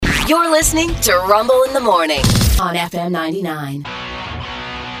You're listening to Rumble in the Morning on FM 99.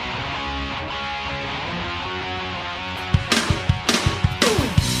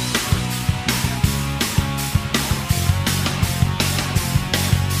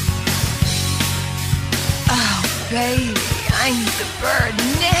 Oh, baby, I need the bird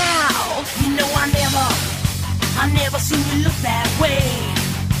now. You know I never seen you look that way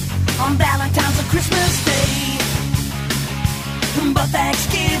on Valentine's or Christmas Day. But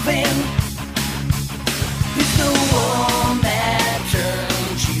Thanksgiving is the one that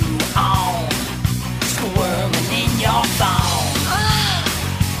turns you on, squirming in your thong.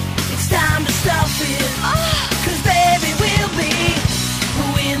 It's time to stuff it, 'cause baby we'll be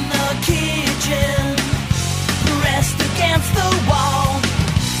in the kitchen, pressed against the wall.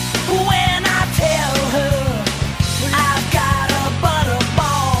 When I tell her I've got a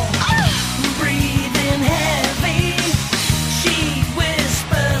butterball, breathing heavy, she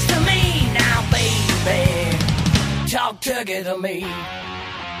whispers to me, now baby, talk turkey to me.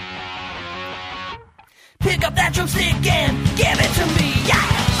 Pick up that drumstick and give it to me, yeah!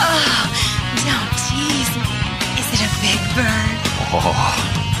 Oh, don't tease me. Is it a big bird? Oh,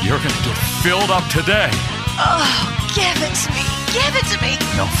 you're gonna get filled up today. Oh, give it to me. Give it to me.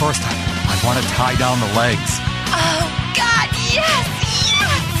 No, first I want to tie down the legs. Oh, God, yes,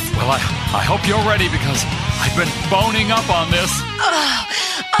 yes! Well, I hope you're ready because I've been boning up on this.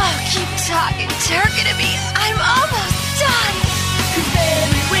 Oh, keep talking turkey to me. I'm almost done. 'Cause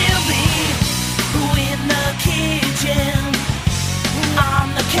baby we'll be in the kitchen, on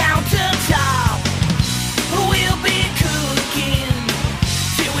the countertop. We'll be cooking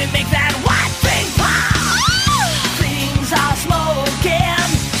till we make that white thing pop. Things are smoking,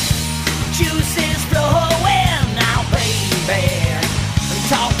 juices flowing. Now baby,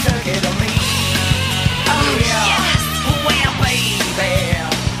 talk turkey to me. Oh, yes. Well baby,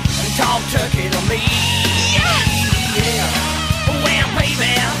 talk turkey to me. Yes. Yeah. Well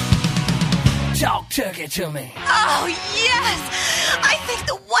baby, talk turkey to me. Oh, yes. I think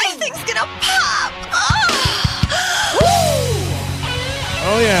the white thing's gonna pop. Oh.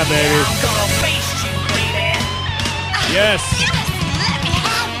 Oh, yeah, baby. I'm gonna face you, baby. Yes. Yes, let me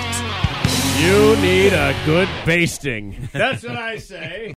have it. You need a good basting. That's what I say.